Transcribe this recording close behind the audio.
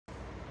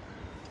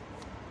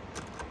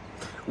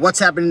What's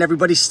happening,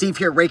 everybody? Steve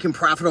here, Rake and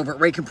Profit over at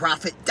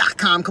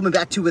rakeandprofit.com, coming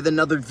back to you with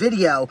another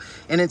video.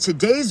 And in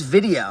today's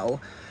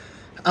video,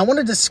 I want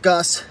to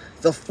discuss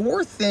the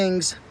 4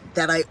 things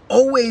that I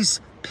always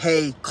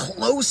pay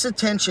close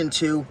attention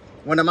to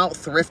when I'm out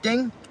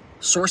thrifting,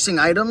 sourcing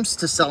items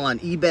to sell on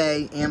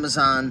eBay,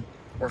 Amazon,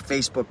 or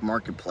Facebook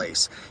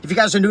Marketplace. If you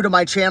guys are new to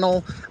my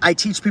channel, I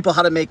teach people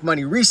how to make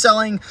money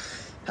reselling.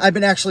 I've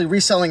been actually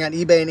reselling on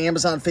eBay and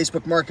Amazon,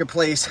 Facebook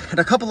Marketplace, and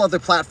a couple other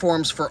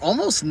platforms for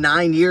almost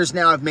 9 years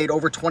now. I've made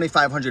over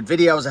 2,500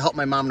 videos. I helped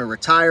my mom to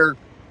retire.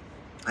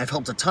 I've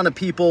helped a ton of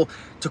people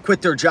to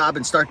quit their job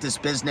and start this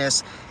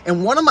business.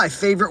 And one of my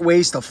favorite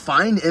ways to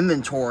find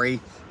inventory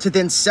to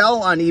then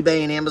sell on eBay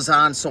and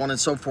Amazon, so on and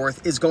so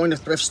forth, is going to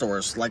thrift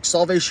stores like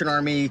Salvation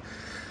Army,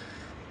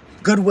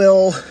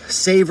 Goodwill,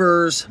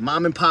 Savers,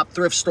 mom and pop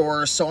thrift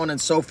stores, so on and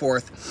so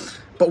forth.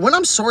 But when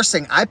I'm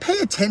sourcing, I pay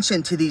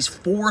attention to these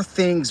 4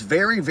 things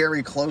very,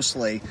 very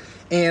closely.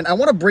 And I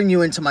want to bring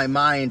you into my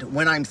mind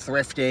when I'm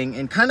thrifting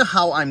and kind of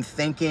how I'm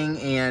thinking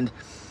and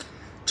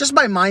just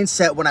my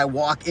mindset when I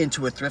walk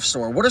into a thrift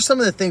store. What are some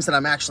of the things that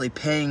I'm actually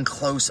paying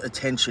close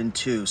attention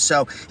to?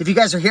 So if you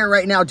guys are here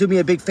right now, do me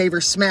a big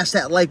favor, smash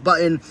that like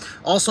button.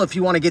 Also, if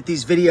you want to get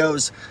these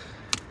videos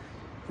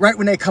right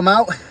when they come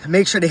out,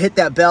 make sure to hit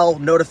that bell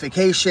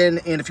notification.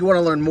 And if you want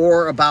to learn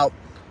more about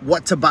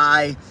what to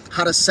buy,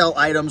 how to sell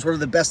items, what are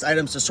the best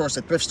items to source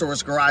at thrift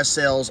stores, garage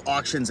sales,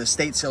 auctions,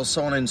 estate sales,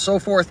 so on and so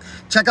forth,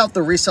 check out the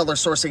Reseller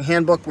Sourcing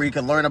Handbook, where you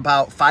can learn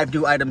about 5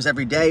 new items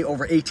every day,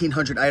 over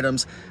 1,800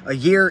 items a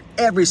year,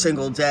 every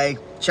single day.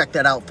 Check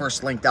that out.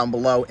 First link down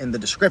below in the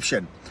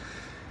description.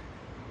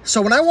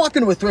 So when I walk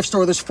into a thrift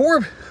store, there's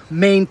 4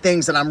 main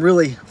things that I'm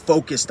really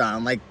focused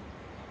on, like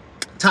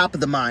top of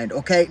the mind,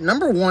 okay?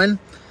 Number 1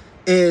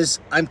 is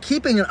I'm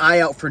keeping an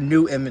eye out for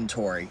new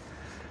inventory.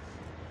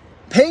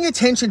 Paying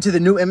attention to the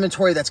new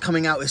inventory that's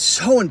coming out is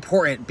so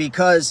important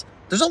because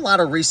there's a lot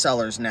of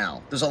resellers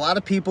now. There's a lot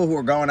of people who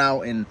are going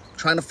out and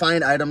trying to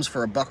find items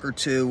for $1 or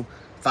 $2,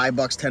 $5,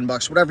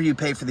 $10, whatever you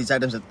pay for these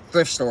items at the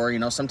thrift store. You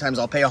know, sometimes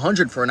I'll pay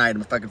 $100 for an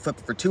item if I could flip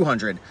it for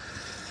 $200.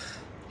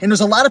 And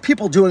there's a lot of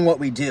people doing what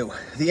we do.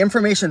 The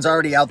information's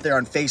already out there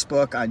on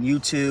Facebook, on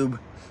YouTube,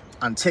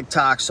 on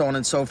TikTok, so on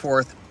and so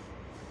forth.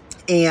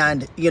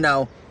 And, you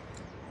know,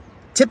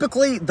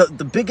 typically,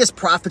 the biggest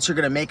profits you're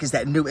going to make is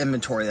that new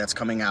inventory that's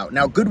coming out.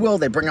 Now, Goodwill,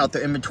 they bring out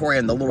their inventory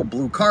in the little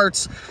blue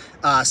carts.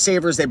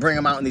 Savers, they bring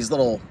them out in these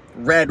little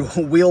red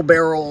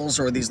wheelbarrows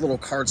or these little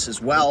carts as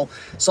well.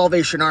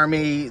 Salvation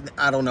Army,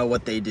 I don't know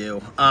what they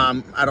do.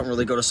 I don't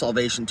really go to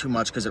Salvation too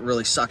much because it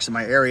really sucks in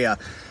my area.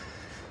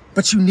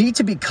 But you need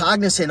to be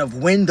cognizant of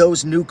when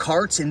those new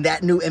carts and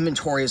that new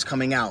inventory is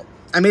coming out.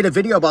 I made a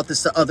video about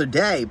this the other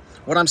day.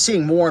 What I'm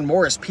seeing more and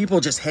more is people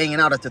just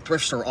hanging out at the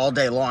thrift store all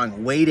day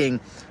long,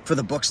 waiting for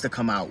the books to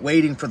come out,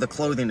 waiting for the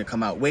clothing to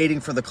come out, waiting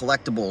for the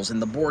collectibles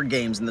and the board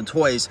games and the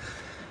toys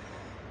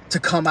to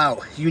come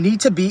out. You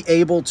need to be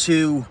able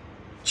to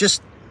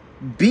just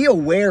be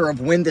aware of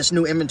when this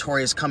new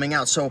inventory is coming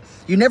out. So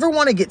you never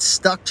want to get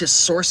stuck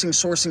just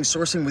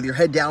sourcing with your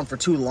head down for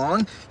too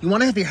long. You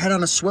want to have your head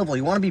on a swivel.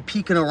 You want to be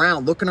peeking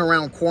around, looking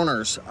around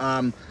corners.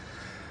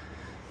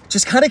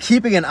 Just kind of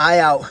keeping an eye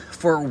out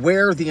for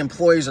where the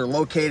employees are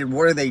located,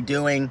 what are they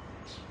doing.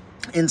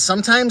 And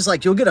sometimes,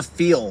 like, you'll get a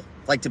feel,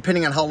 like,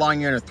 depending on how long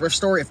you're in a thrift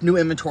store, if new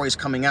inventory is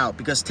coming out.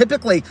 Because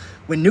typically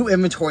when new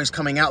inventory is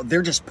coming out,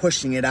 they're just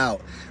pushing it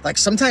out. Like,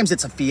 sometimes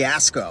it's a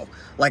fiasco.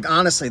 Like,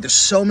 honestly, there's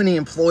so many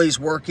employees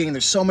working,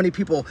 there's so many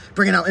people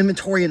bringing out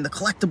inventory and the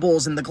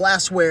collectibles and the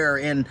glassware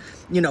and,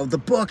 you know, the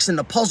books and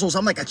the puzzles.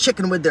 I'm like a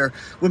chicken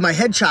with my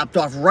head chopped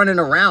off running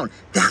around.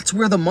 That's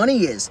where the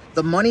money is.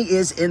 The money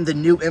is in the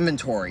new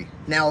inventory.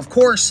 Now, of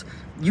course,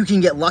 you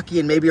can get lucky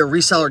and maybe a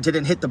reseller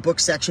didn't hit the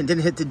book section,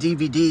 didn't hit the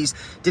DVDs,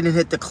 didn't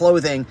hit the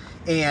clothing,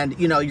 and,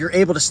 you know, you're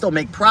able to still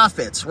make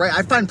profits, right?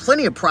 I find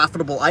plenty of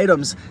profitable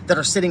items that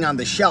are sitting on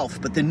the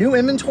shelf, but the new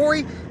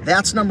inventory,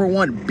 that's number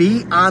 1.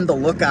 Be on the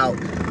lookout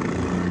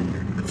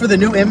for the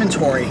new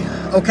inventory,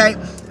 okay?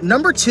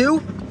 Number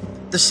 2,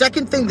 the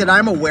second thing that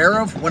I'm aware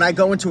of when I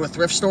go into a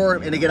thrift store,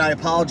 and again, I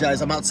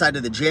apologize, I'm outside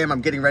of the gym, I'm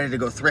getting ready to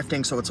go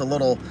thrifting, so it's a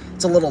little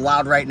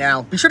loud right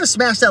now. Be sure to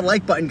smash that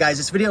like button, guys.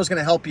 This video is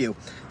gonna help you.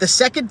 The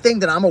second thing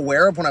that I'm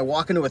aware of when I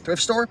walk into a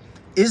thrift store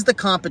is the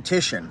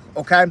competition,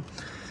 okay?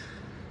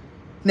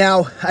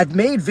 Now, I've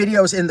made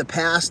videos in the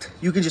past.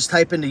 You can just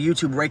type into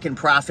YouTube, Rake and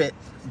Profit,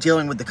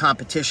 dealing with the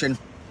competition.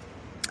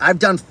 I've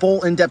done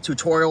full in-depth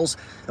tutorials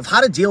of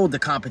how to deal with the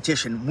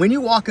competition. When you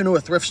walk into a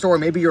thrift store,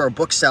 maybe you're a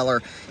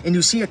bookseller and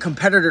you see a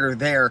competitor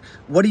there,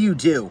 what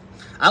do?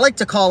 I like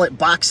to call it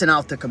boxing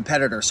out the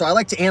competitor. So I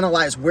like to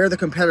analyze where the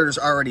competitor's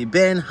already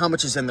been, how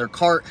much is in their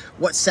cart,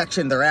 what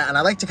section they're at, and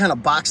I like to kind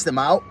of box them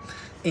out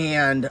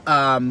and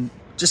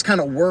just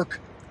kind of work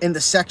in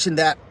the section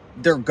that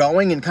they're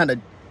going and kind of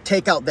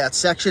take out that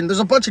section.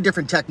 There's a bunch of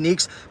different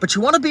techniques, but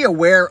you want to be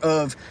aware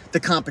of the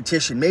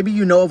competition. Maybe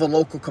you know of a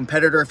local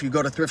competitor. If you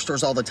go to thrift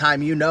stores all the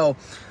time, you know,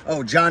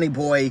 oh, Johnny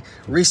Boy,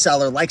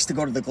 reseller, likes to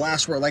go to the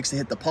glassware, likes to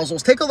hit the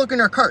puzzles. Take a look in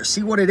their cart,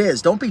 see what it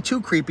is. Don't be too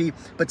creepy,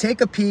 but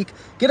take a peek,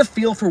 get a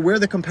feel for where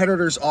the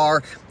competitors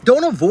are.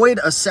 Don't avoid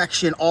a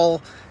section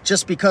all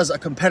just because a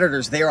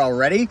competitor's there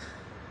already,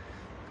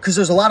 because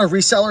there's a lot of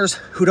resellers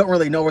who don't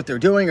really know what they're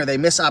doing or they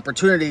miss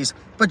opportunities,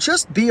 but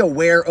just be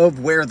aware of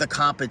where the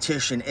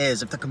competition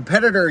is. If the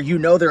competitor, you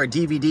know they're a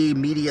DVD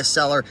media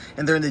seller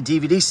and they're in the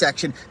DVD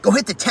section, go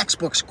hit the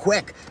textbooks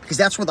quick, because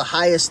that's where the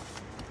highest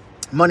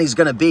money's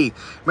gonna be.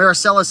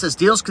 Maricela says,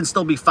 deals can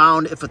still be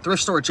found if a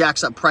thrift store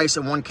jacks up price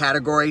in one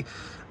category.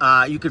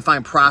 You can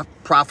find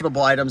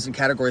profitable items in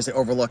categories they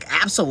overlook.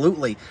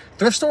 Absolutely.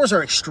 Thrift stores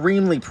are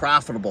extremely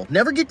profitable.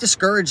 Never get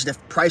discouraged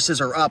if prices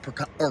are up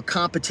or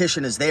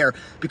competition is there,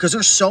 because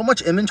there's so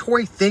much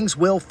inventory, things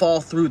will fall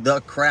through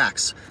the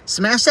cracks.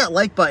 Smash that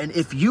like button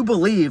if you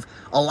believe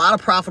a lot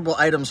of profitable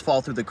items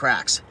fall through the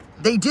cracks.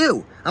 They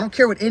do. I don't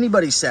care what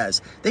anybody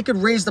says. They could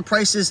raise the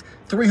prices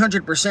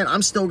 300%.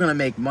 I'm still going to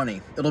make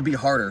money. It'll be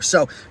harder.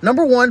 So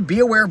number one, be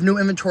aware of new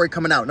inventory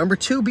coming out. Number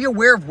two, be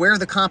aware of where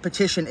the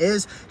competition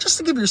is, just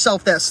to give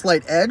yourself that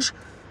slight edge.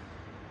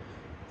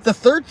 The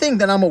third thing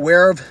that I'm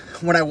aware of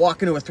when I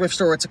walk into a thrift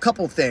store, it's a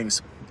couple of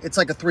things. It's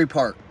like a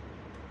three-part.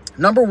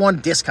 Number one,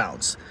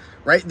 discounts,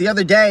 right? The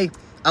other day,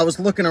 I was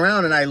looking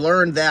around and I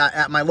learned that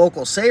at my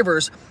local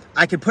Savers,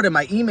 I could put in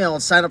my email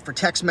and sign up for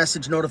text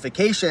message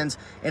notifications,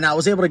 and I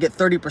was able to get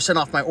 30%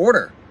 off my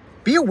order.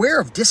 Be aware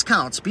of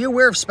discounts. Be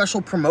aware of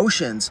special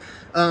promotions.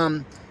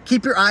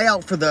 Keep your eye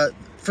out for the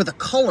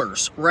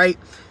colors, right,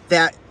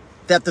 that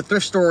the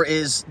thrift store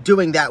is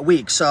doing that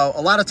week. So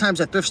a lot of times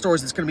at thrift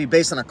stores, it's going to be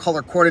based on a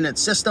color coordinate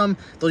system.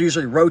 They'll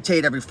usually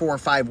rotate every 4 or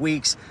 5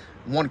 weeks.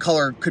 One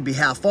color could be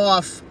half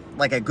off,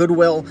 like at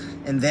Goodwill,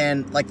 and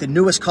then like the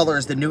newest color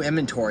is the new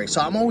inventory.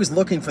 So I'm always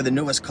looking for the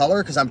newest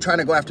color because I'm trying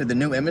to go after the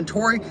new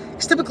inventory.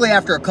 Because typically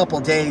after a couple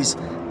of days,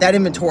 that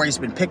inventory has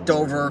been picked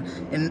over,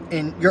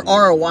 and your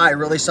ROI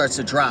really starts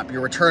to drop,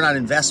 your return on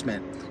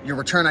investment, your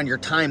return on your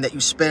time that you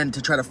spend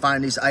to try to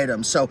find these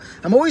items. So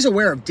I'm always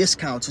aware of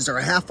discounts. Is there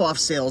a half off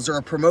sale? Is there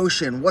a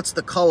promotion? What's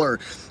the color?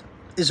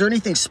 Is there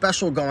anything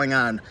special going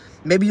on?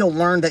 Maybe you'll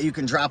learn that you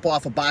can drop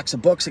off a box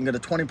of books and get a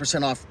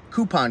 20% off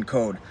coupon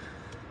code.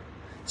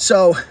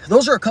 So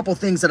those are a couple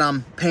things that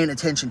I'm paying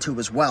attention to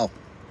as well.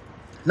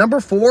 Number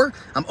four,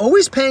 I'm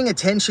always paying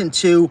attention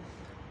to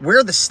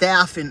where the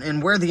staff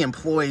and where the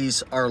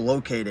employees are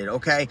located,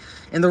 okay?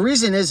 And the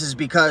reason is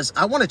because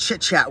I want to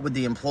chit chat with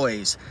the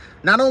employees.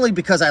 Not only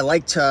because I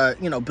like to,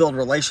 you know, build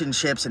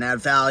relationships and add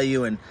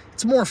value, and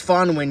it's more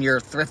fun when you're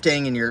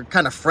thrifting and you're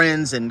kind of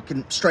friends and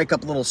can strike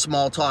up a little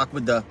small talk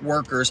with the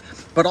workers,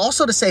 but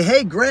also to say,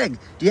 hey, Greg,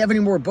 do you have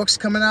any more books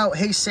coming out?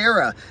 Hey,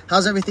 Sarah,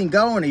 how's everything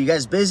going? Are you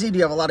guys busy? Do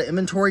you have a lot of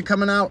inventory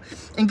coming out?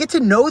 And get to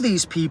know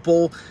these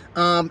people,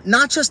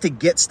 not just to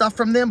get stuff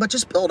from them, but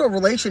just build a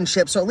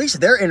relationship so at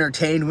least they're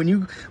entertained when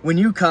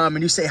you come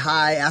and you say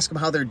hi, ask them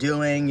how they're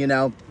doing, you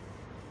know,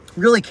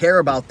 really care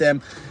about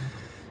them.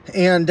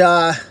 And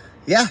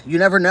yeah, you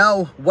never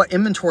know what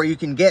inventory you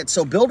can get.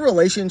 So build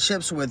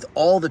relationships with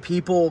all the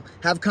people,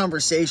 have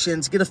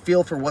conversations, get a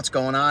feel for what's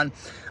going on.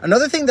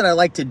 Another thing that I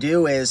like to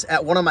do is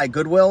at one of my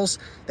Goodwills,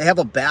 they have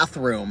a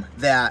bathroom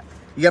that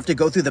you have to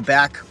go through the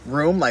back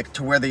room, like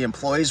to where the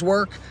employees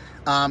work.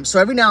 So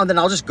every now and then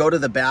I'll just go to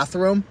the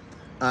bathroom.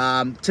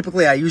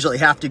 Typically I usually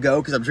have to go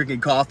because I'm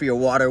drinking coffee or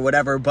water or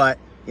whatever, but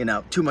you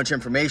know, too much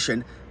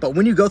information. But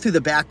when you go through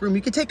the back room,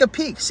 you can take a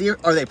peek. See,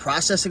 are they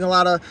processing a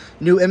lot of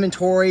new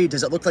inventory?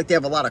 Does it look like they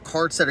have a lot of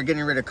carts that are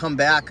getting ready to come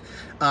back?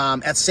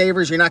 At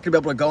Savers, you're not gonna be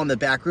able to go in the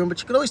back room, but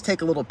you can always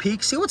take a little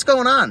peek, see what's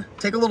going on.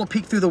 Take a little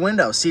peek through the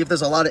window, see if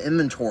there's a lot of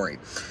inventory.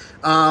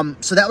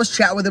 So that was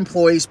chat with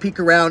employees, peek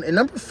around. And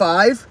number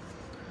five,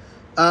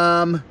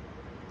 oh,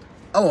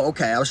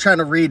 okay, I was trying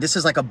to read, this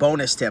is like a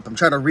bonus tip. I'm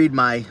trying to read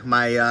my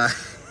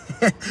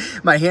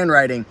my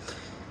handwriting.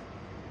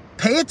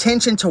 Pay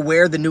attention to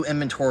where the new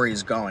inventory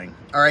is going,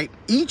 all right?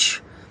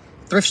 Each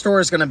thrift store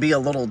is gonna be a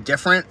little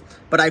different,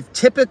 but I've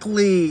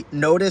typically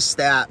noticed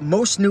that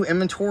most new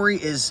inventory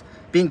is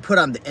being put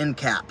on the end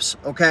caps,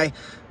 okay?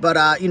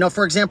 But, you know,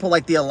 for example,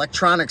 like the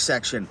electronics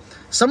section,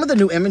 some of the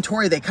new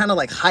inventory, they kind of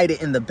like hide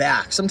it in the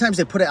back. Sometimes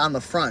they put it on the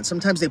front.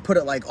 Sometimes they put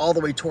it like all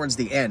the way towards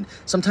the end.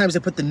 Sometimes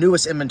they put the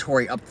newest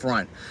inventory up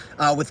front.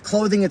 With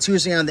clothing, it's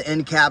usually on the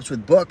end caps.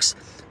 With books,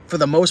 for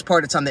the most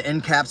part, it's on the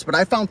end caps, but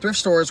I found thrift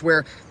stores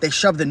where they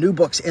shove the new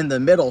books in the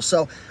middle.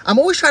 So I'm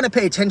always trying to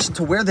pay attention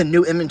to where the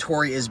new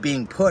inventory is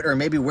being put, or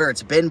maybe where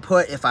it's been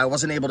put if I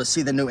wasn't able to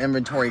see the new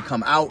inventory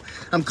come out.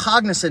 I'm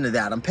cognizant of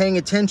that. I'm paying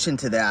attention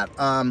to that.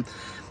 I'm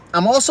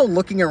also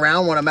looking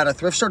around when I'm at a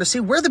thrift store to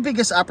see where the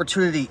biggest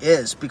opportunity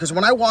is, because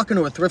when I walk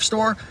into a thrift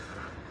store,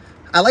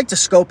 I like to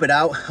scope it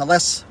out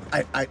unless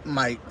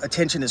my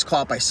attention is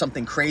caught by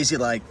something crazy.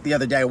 Like the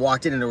other day I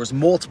walked in and there was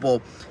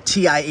multiple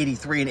TI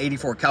 83 and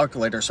 84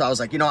 calculators. So I was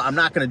like, you know, I'm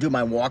not going to do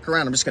my walk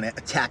around. I'm just going to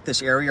attack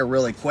this area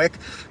really quick.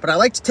 But I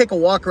like to take a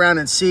walk around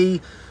and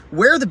see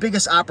where the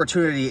biggest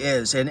opportunity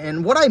is.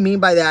 And what I mean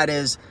by that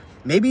is,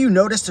 maybe you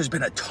notice there's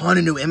been a ton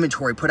of new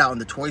inventory put out in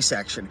the toy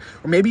section,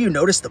 or maybe you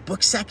notice the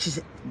book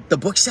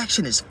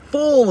section is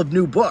full of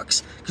new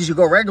books because you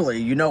go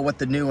regularly, you know what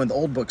the new and the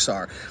old books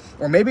are.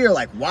 Or maybe you're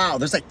like, wow,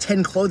 there's like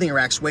 10 clothing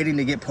racks waiting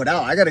to get put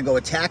out. I got to go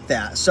attack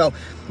that. So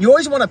you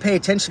always want to pay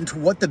attention to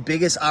what the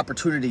biggest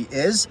opportunity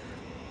is.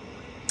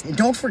 And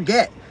don't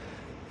forget,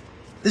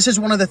 this is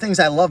one of the things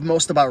I love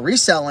most about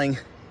reselling,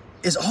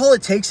 is all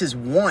it takes is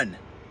one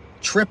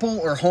triple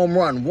or home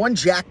run, one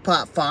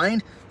jackpot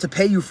find to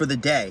pay you for the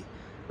day,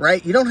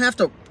 right? You don't have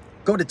to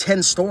go to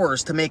 10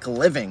 stores to make a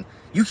living.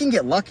 You can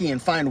get lucky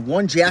and find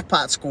one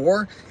jackpot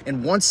score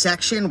in one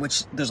section,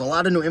 which there's a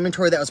lot of new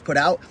inventory that was put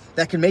out,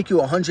 that can make you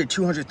 $100,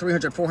 $200,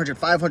 $300, $400,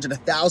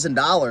 $500,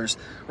 $1,000,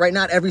 right?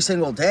 Not every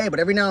single day, but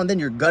every now and then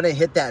you're gonna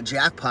hit that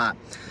jackpot.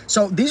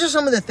 So these are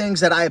some of the things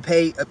that I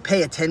pay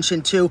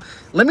attention to.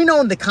 Let me know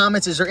in the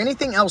comments, is there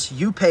anything else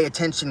you pay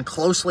attention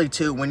closely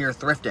to when you're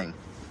thrifting?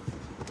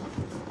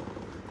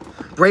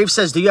 Brave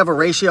says, do you have a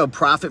ratio of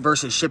profit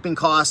versus shipping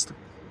cost?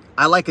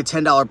 I like a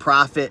 $10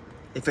 profit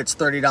if it's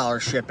 $30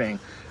 shipping.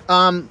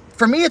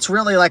 For me, it's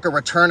really like a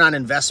return on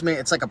investment.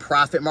 It's like a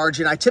profit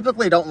margin. I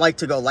typically don't like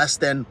to go less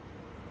than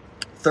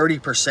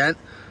 30%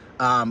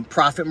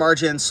 profit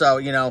margin. So,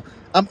 you know,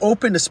 I'm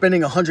open to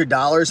spending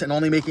 $100 and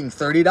only making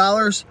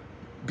 $30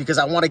 because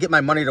I want to get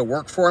my money to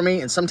work for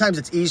me. And sometimes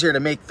it's easier to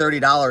make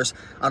 $30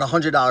 on a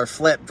 $100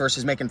 flip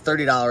versus making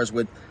 $30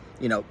 with,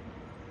 you know,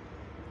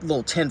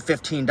 little $10,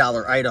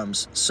 $15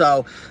 items.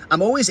 So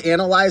I'm always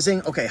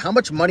analyzing, okay, how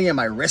much money am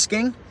I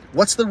risking?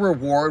 What's the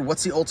reward?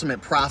 What's the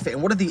ultimate profit?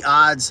 And what are the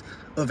odds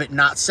of it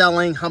not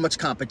selling? How much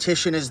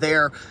competition is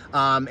there?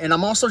 And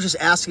I'm also just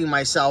asking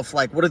myself,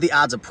 like, what are the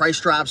odds of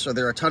price drops? Are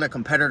there a ton of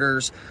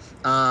competitors?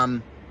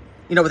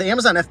 You know, with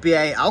Amazon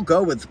FBA, I'll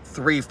go with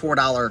 $3,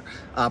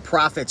 $4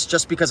 profits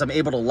just because I'm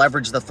able to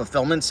leverage the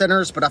fulfillment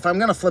centers. But if I'm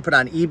going to flip it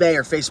on eBay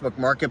or Facebook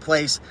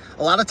Marketplace,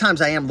 a lot of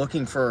times I am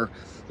looking for,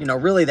 you know,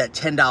 really that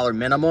 $10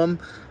 minimum,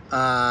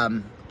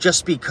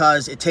 just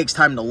because it takes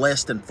time to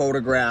list and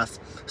photograph,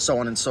 so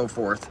on and so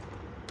forth.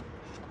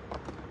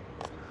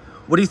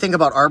 What do you think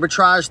about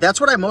arbitrage? That's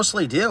what I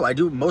mostly do. I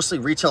do mostly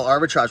retail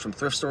arbitrage from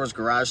thrift stores,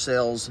 garage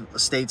sales,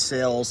 estate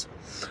sales.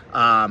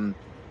 And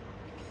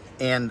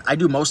I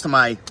do most of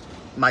my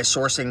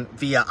sourcing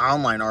via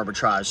online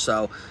arbitrage.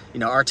 So, you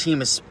know, our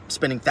team is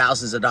spending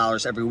thousands of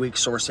dollars every week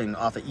sourcing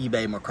off of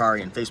eBay,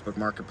 Mercari, and Facebook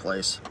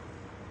Marketplace.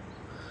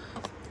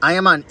 I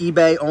am on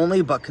eBay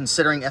only, but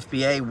considering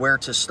FBA, where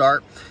to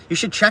start? You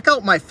should check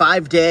out my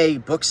 5-day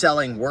book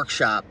selling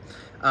workshop.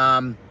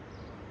 I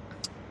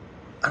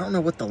don't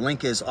know what the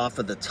link is off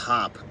of the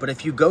top, but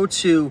if you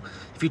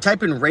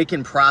type in Rake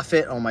and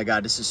Profit, oh my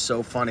God, this is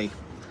so funny.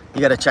 You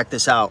got to check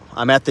this out.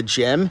 I'm at the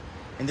gym,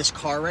 and this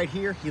car right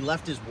here, he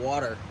left his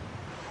water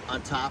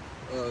on top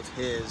of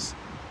his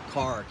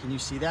car. Can you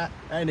see that?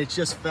 And it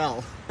just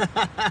fell.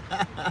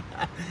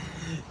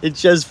 It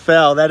just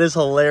fell. That is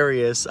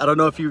hilarious. I don't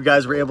know if you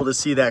guys were able to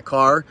see that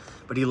car,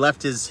 but he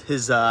left his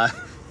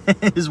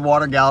his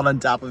water gallon on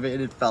top of it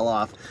and it fell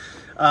off.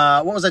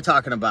 What was I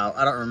talking about?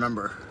 I don't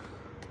remember.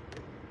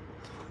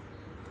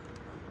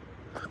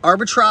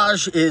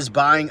 Arbitrage is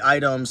buying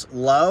items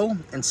low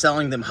and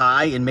selling them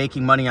high and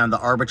making money on the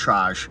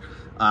arbitrage.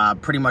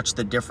 Pretty much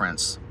the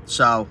difference.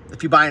 So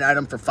if you buy an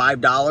item for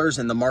 $5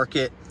 and the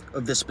market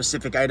of this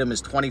specific item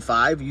is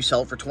 $25, you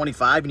sell it for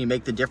 $25 and you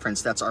make the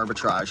difference. That's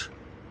arbitrage.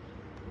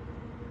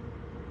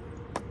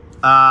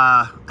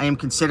 I am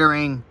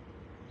considering,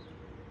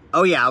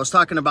 oh yeah, I was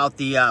talking about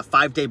the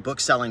 5-day book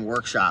selling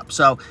workshop.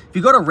 So if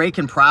you go to Rake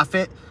and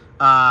Profit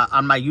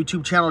on my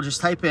YouTube channel,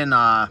 just type in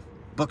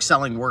book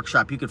selling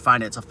workshop. You can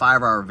find it. It's a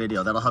 5-hour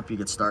video. That'll help you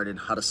get started,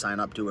 how to sign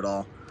up, do it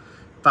all.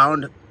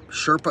 Found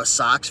Sherpa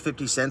socks,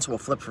 50 cents, will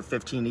flip for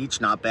 15 each.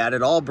 Not bad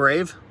at all,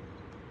 Brave.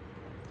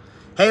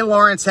 Hey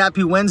Lawrence,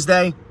 happy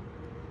Wednesday.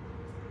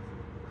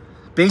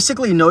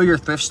 Basically know your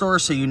thrift store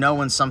so you know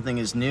when something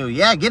is new.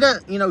 Yeah, get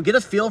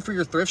a feel for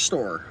your thrift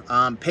store.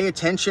 Pay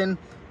attention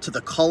to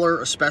the color,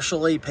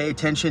 especially. Pay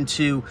attention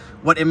to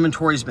what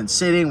inventory has been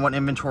sitting, what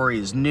inventory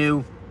is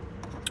new.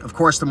 Of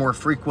course, the more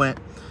frequent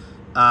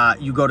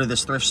you go to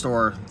this thrift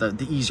store,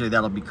 the easier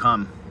that'll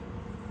become.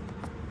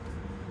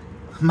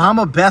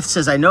 Mama Beth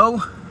says, I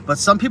know, but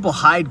some people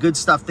hide good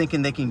stuff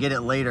thinking they can get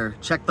it later.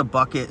 Check the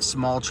bucket,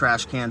 small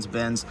trash cans,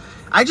 bins.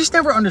 I just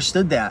never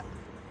understood that.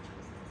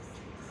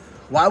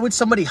 Why would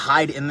somebody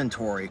hide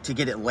inventory to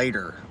get it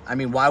later? I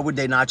mean, why would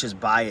they not just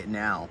buy it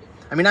now?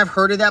 I mean, I've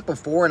heard of that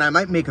before, and I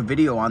might make a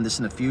video on this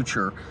in the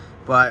future,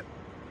 but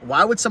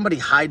why would somebody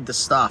hide the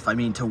stuff? I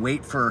mean, to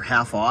wait for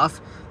half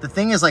off? The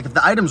thing is, like, if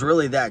the item's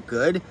really that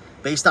good,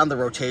 based on the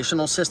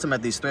rotational system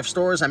at these thrift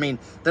stores, I mean,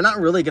 they're not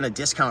really going to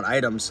discount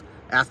items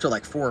after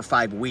like 4 or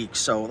 5 weeks.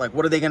 So, like,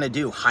 what are they going to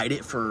do? Hide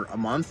it for a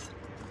month?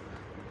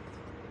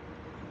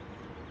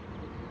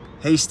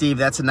 Hey, Steve,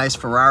 that's a nice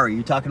Ferrari.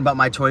 You talking about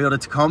my Toyota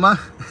Tacoma?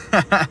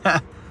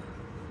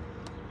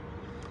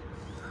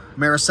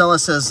 Maricela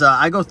says,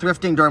 I go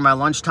thrifting during my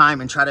lunchtime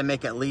and try to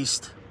make at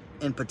least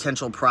in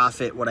potential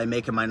profit what I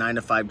make in my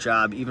 9-to-5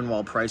 job, even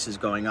while price is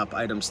going up,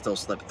 items still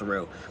slip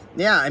through.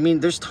 Yeah, I mean,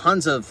 there's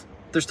tons of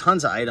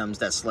items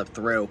that slip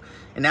through.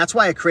 And that's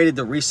why I created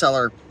the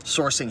Reseller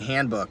Sourcing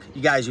Handbook.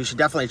 You guys, you should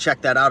definitely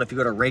check that out if you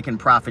go to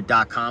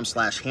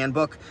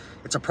rakeandprofit.com/handbook.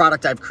 It's a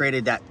product I've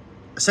created that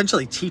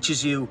essentially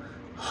teaches you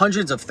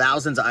hundreds of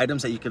thousands of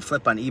items that you can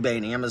flip on eBay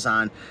and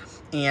Amazon.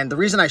 And the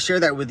reason I share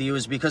that with you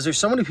is because there's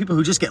so many people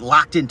who just get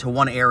locked into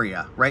one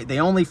area, right? They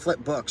only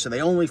flip books, or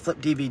they only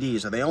flip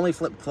DVDs, or they only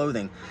flip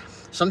clothing.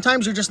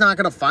 Sometimes you're just not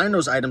going to find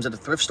those items at a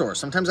thrift store.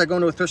 Sometimes I go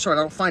into a thrift store and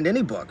I don't find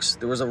any books.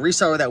 There was a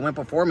reseller that went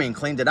before me and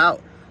cleaned it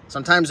out.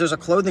 Sometimes there's a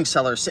clothing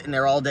seller sitting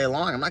there all day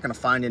long. I'm not going to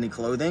find any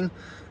clothing.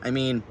 I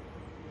mean,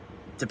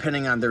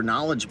 depending on their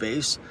knowledge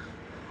base.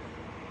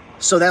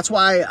 So that's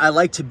why I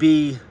like to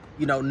be,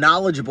 you know,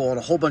 knowledgeable in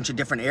a whole bunch of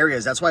different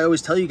areas. That's why I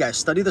always tell you guys,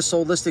 study the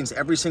sold listings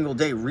every single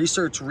day.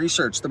 Research.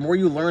 The more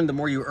you learn, the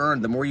more you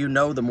earn. The more you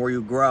know, the more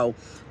you grow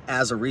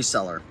as a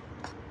reseller.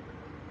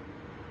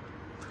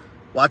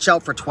 Watch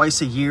out for twice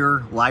a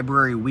year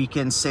library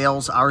weekend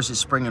sales. Ours is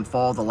spring and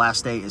fall. The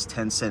last day is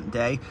 10-cent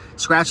day.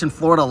 Scratch in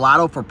Florida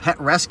Lotto for pet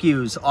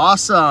rescues.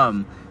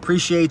 Awesome.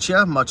 Appreciate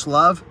you. Much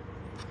love.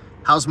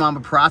 How's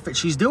Mama Profit?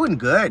 She's doing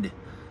good.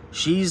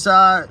 She's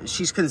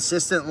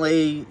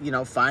consistently, you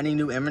know, finding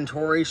new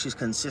inventory. She's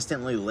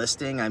consistently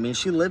listing. I mean,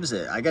 she lives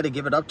it. I got to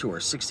give it up to her.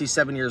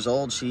 67 years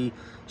old. She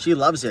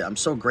loves it. I'm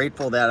so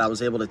grateful that I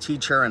was able to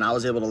teach her and I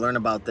was able to learn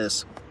about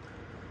this.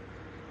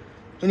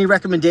 Any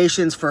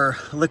recommendations for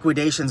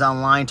liquidations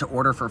online to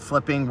order for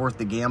flipping? Worth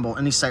the gamble.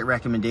 Any site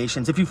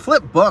recommendations? If you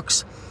flip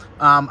books,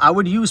 I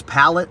would use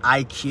Pallet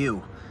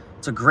IQ.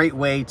 It's a great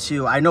way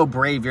to, I know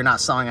Brave, you're not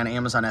selling on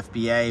Amazon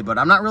FBA, but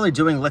I'm not really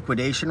doing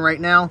liquidation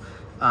right now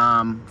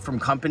from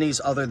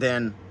companies other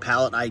than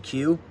Pallet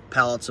IQ.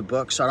 Pallet's a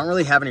book, so I don't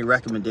really have any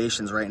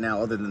recommendations right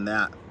now other than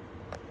that.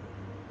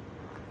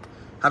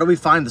 How do we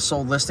find the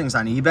sold listings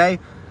on eBay?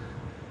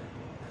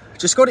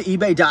 Just go to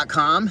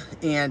ebay.com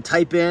and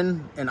type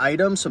in an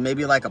item. So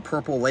maybe like a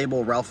purple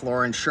label Ralph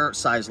Lauren shirt,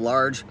 size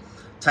large.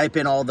 Type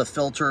in all the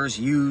filters,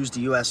 used,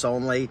 US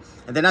only.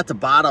 And then at the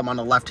bottom on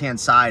the left-hand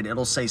side,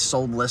 it'll say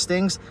sold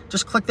listings.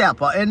 Just click that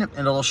button and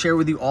it'll share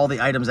with you all the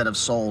items that have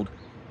sold.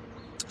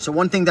 So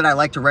one thing that I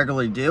like to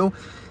regularly do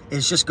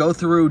is just go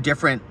through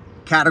different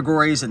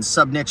categories and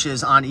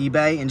sub-niches on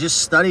eBay and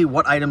just study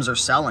what items are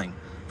selling.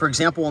 For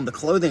example, in the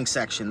clothing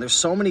section, there's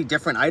so many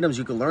different items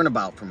you can learn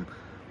about, from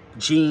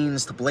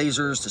jeans to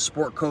blazers to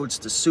sport coats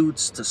to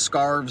suits to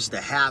scarves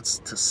to hats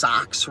to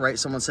socks, right?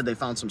 Someone said they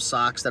found some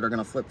socks that are going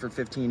to flip for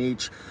 15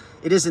 each.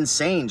 It is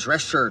insane.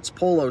 Dress shirts,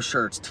 polo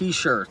shirts,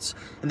 t-shirts.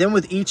 And then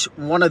with each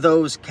one of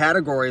those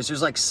categories,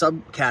 there's like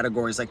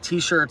subcategories. Like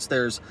t-shirts,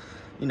 there's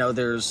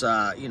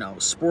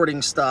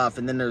sporting stuff,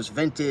 and then there's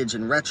vintage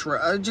and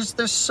retro.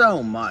 There's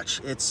so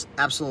much. It's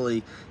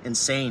absolutely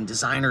insane.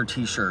 Designer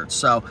t-shirts.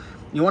 So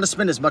you want to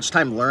spend as much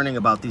time learning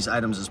about these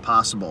items as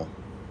possible.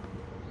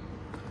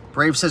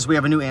 Brave says, we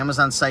have a new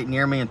Amazon site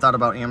near me and thought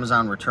about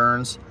Amazon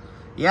returns.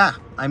 Yeah,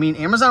 I mean,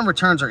 Amazon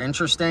returns are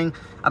interesting.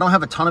 I don't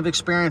have a ton of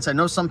experience. I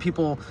know some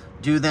people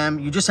do them.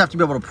 You just have to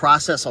be able to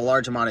process a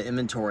large amount of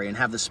inventory and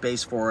have the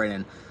space for it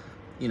and,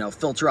 you know,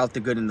 filter out the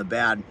good and the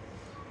bad.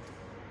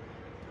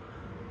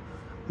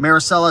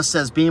 Maricela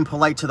says, being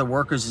polite to the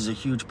workers is a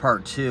huge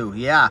part too.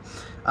 Yeah,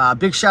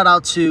 big shout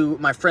out to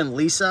my friend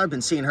Lisa. I've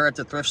been seeing her at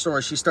the thrift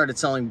store. She started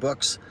selling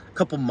books a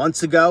couple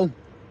months ago.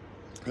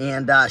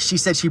 And she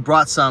said she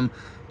brought some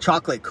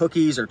chocolate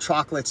cookies or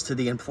chocolates to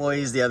the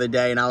employees the other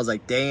day, and I was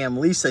like, damn,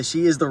 Lisa,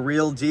 she is the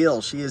real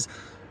deal. She is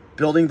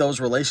building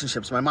those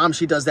relationships. My mom,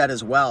 she does that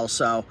as well.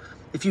 So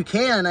if you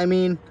can, I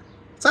mean,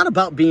 it's not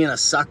about being a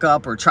suck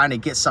up or trying to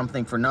get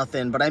something for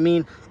nothing, but I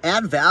mean,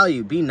 add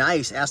value, be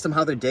nice, ask them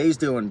how their day's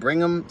doing, bring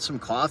them some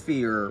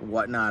coffee or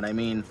whatnot. I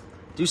mean,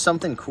 do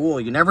something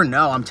cool. You never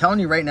know. I'm telling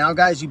you right now,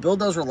 guys, you build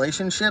those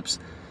relationships,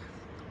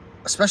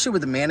 especially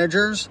with the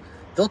managers.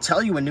 They'll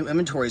tell you when new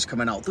inventory is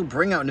coming out. They'll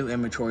bring out new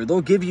inventory. They'll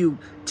give you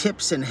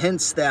tips and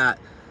hints that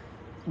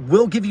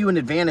will give you an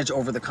advantage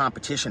over the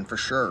competition for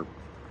sure.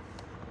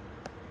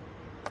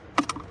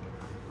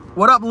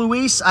 What up,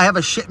 Luis? I have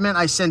a shipment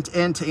I sent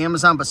in to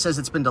Amazon, but says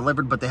it's been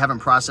delivered, but they haven't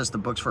processed the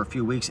books for a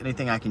few weeks.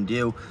 Anything I can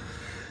do?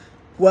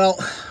 Well,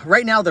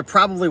 right now,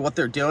 what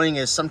they're doing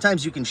is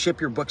sometimes you can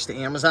ship your books to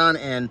Amazon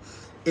and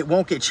it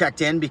won't get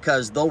checked in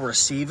because they'll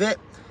receive it.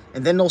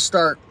 And then they'll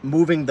start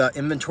moving the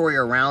inventory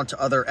around to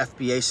other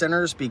FBA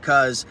centers,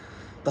 because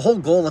the whole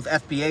goal of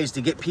FBA is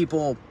to get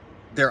people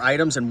their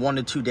items in 1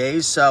 to 2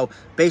 days. So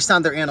based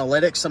on their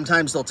analytics,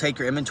 sometimes they'll take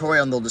your inventory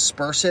and they'll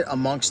disperse it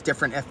amongst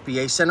different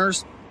FBA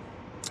centers,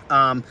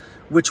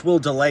 which will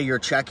delay your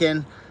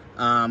check-in.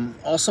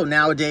 Also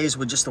nowadays,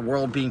 with just the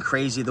world being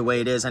crazy the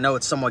way it is, I know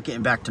it's somewhat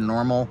getting back to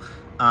normal.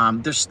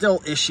 There's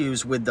still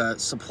issues with the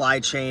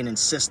supply chain and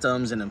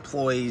systems and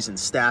employees and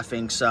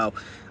staffing. So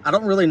I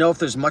don't really know if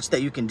there's much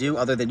that you can do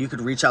other than you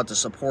could reach out to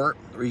support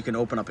or you can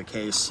open up a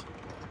case.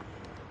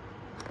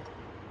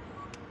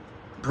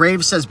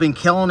 Brave says, been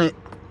killing it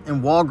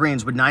in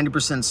Walgreens with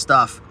 90%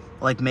 stuff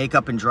like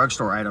makeup and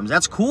drugstore items.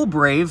 That's cool,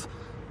 Brave.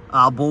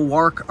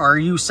 Bulwark, are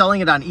you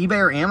selling it on eBay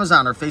or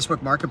Amazon or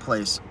Facebook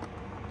Marketplace?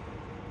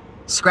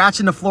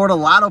 Scratching the Florida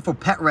Lotto for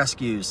pet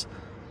rescues.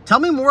 Tell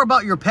me more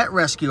about your pet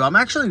rescue. I'm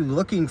actually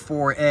looking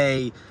for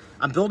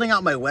I'm building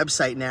out my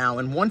website now,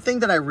 and one thing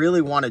that I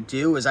really want to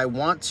do is I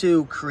want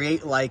to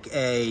create like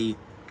a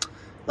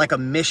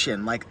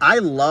mission. Like, I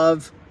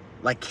love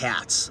like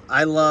cats.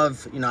 I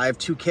love, you know, I have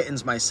 2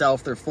 kittens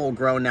myself. They're full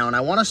grown now, and I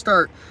want to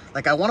start,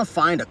 like, I want to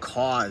find a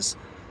cause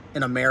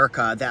in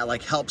America that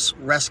like helps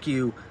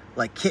rescue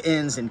like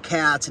kittens and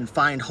cats and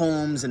find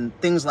homes and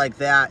things like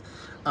that.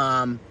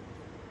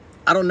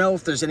 I don't know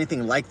if there's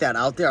anything like that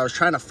out there. I was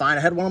trying to find,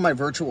 I had one of my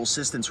virtual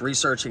assistants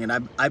researching, and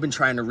I've been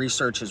trying to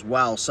research as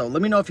well. So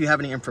let me know if you have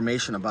any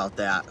information about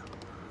that.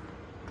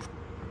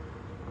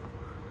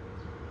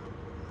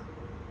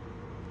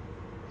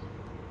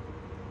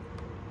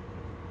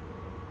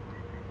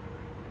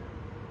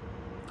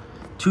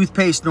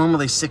 Toothpaste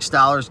normally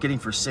 $6, getting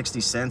for 60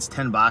 cents,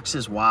 10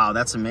 boxes. Wow,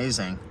 that's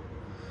amazing.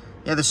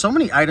 Yeah, there's so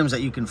many items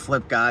that you can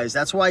flip, guys.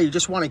 That's why you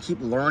just want to keep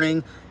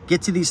learning,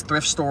 get to these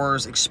thrift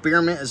stores,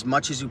 experiment as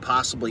much as you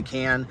possibly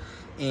can,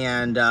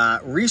 and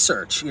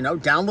research. You know,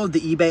 download the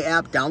eBay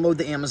app, download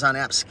the Amazon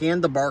app,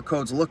 scan the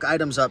barcodes, look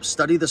items up,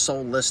 study the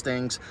sold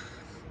listings.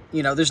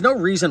 You know, there's no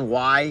reason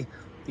why,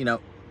 you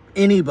know,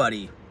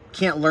 anybody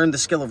can't learn the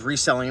skill of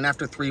reselling and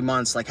after 3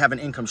 months, like, have an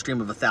income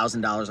stream of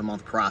 $1,000 a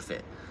month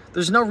profit.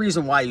 There's no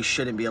reason why you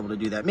shouldn't be able to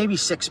do that. Maybe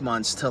 6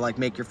 months to like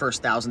make your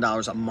first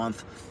 $1,000 a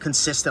month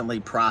consistently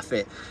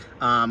profit.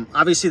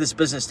 Obviously, this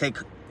business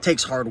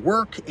takes hard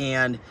work,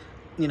 and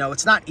you know,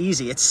 it's not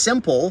easy. It's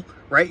simple,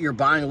 right? You're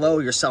buying low,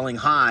 you're selling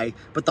high,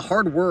 but the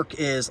hard work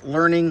is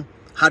learning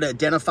how to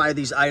identify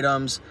these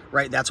items,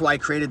 right? That's why I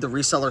created the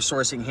Reseller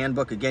Sourcing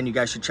Handbook. Again, you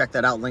guys should check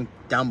that out, link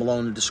down below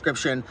in the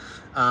description.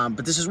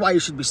 But this is why you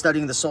should be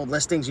studying the sold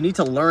listings. You need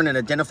to learn and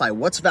identify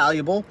what's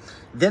valuable.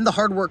 Then the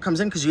hard work comes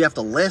in, because you have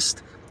to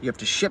list, you have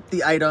to ship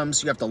the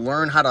items, you have to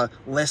learn how to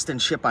list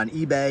and ship on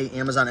eBay,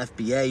 Amazon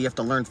FBA, you have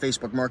to learn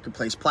Facebook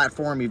Marketplace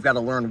platform, you've got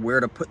to learn where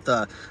to put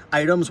the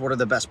items, what are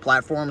the best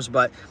platforms,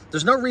 but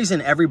there's no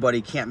reason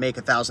everybody can't make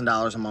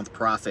 $1,000 a month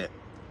profit.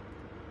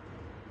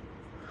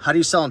 How do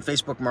you sell on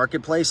Facebook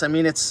Marketplace? I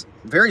mean, it's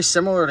very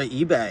similar to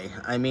eBay.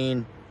 I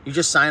mean, you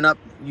just sign up,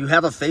 you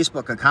have a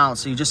Facebook account,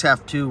 so you just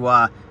have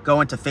to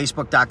go into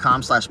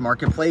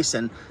facebook.com/marketplace,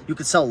 and you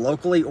can sell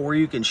locally or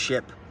you can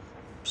ship.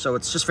 So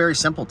it's just very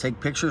simple. Take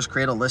pictures,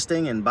 create a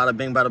listing, and bada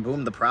bing, bada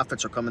boom, the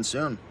profits are coming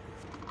soon.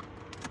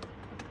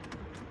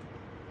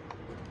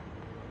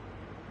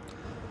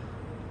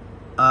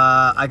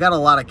 I got a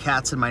lot of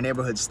cats in my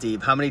neighborhood,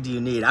 Steve. How many do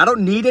you need? I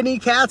don't need any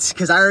cats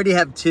because I already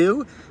have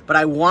 2, but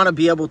I want to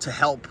be able to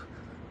help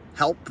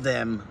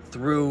them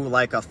through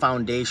like a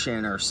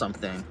foundation or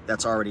something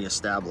that's already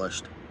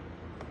established.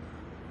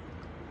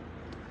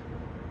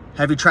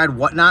 Have you tried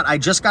Whatnot? I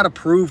just got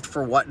approved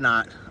for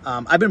Whatnot.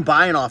 I've been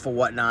buying off of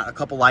Whatnot a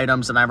couple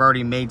items, and I've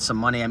already made some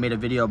money. I made a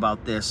video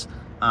about this,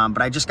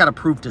 but I just got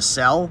approved to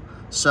sell.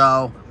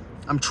 So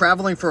I'm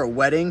traveling for a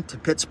wedding to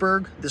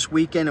Pittsburgh this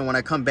weekend, and when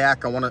I come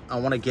back, I want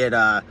to get.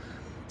 I'm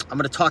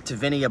going to talk to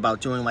Vinny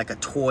about doing like a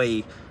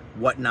toy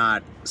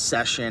Whatnot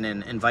session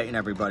and inviting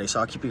everybody.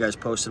 So I'll keep you guys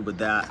posted with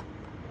that.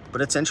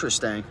 But it's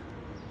interesting.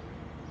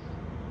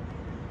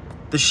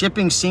 The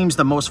shipping seems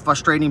the most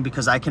frustrating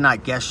because I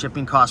cannot guess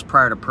shipping costs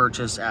prior to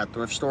purchase at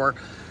thrift store.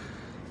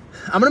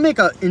 I'm gonna make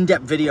an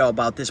in-depth video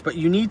about this, but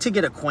you need to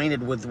get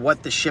acquainted with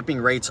what the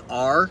shipping rates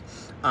are.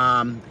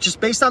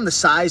 Just based on the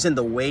size and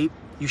the weight,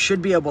 you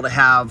should be able to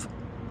have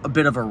a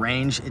bit of a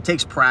range. It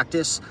takes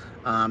practice.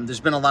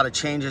 There's been a lot of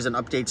changes and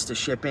updates to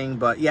shipping,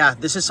 but yeah,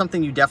 this is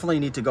something you definitely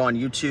need to go on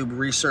YouTube,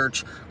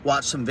 research,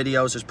 watch some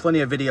videos. There's plenty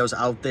of videos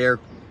out there.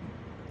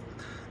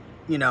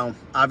 You know,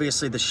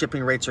 obviously the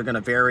shipping rates are going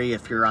to vary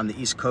if you're on the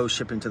East Coast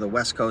shipping to the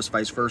West Coast,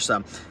 vice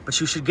versa. But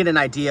you should get an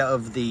idea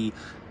of the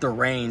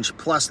range.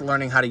 Plus,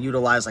 learning how to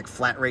utilize like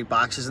flat rate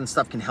boxes and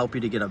stuff can help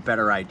you to get a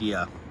better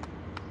idea.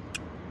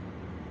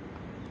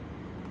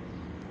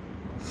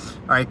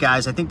 All right,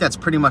 guys, I think that's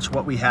pretty much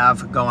what we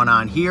have going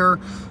on here.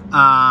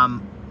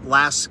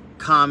 Last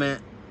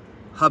comment,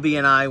 hubby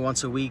and I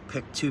once a week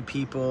pick 2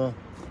 people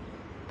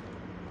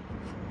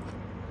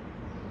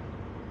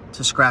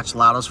to scratch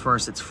lottos for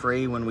us. It's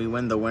free. When we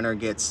win, the winner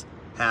gets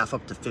half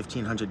up to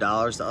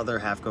 $1,500. The other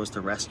half goes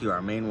to rescue.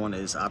 Our main one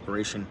is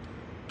Operation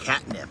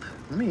Catnip.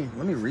 Let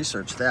me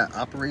research that.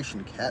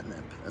 Operation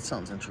Catnip. That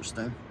sounds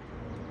interesting.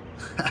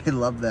 I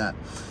love that.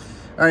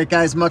 All right,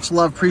 guys, much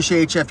love.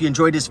 Appreciate you. If you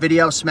enjoyed this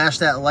video, smash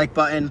that like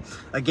button.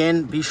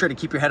 Again, be sure to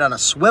keep your head on a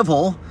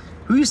swivel.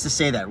 Who used to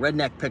say that?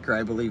 Redneck Picker,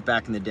 I believe,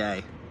 back in the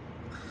day.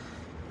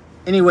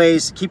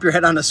 Anyways, keep your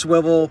head on a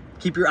swivel,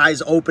 keep your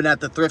eyes open at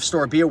the thrift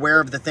store, be aware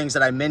of the things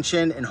that I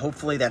mentioned, and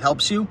hopefully that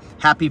helps you.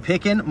 Happy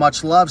picking,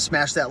 much love,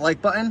 smash that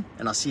like button,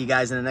 and I'll see you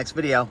guys in the next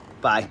video.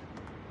 Bye.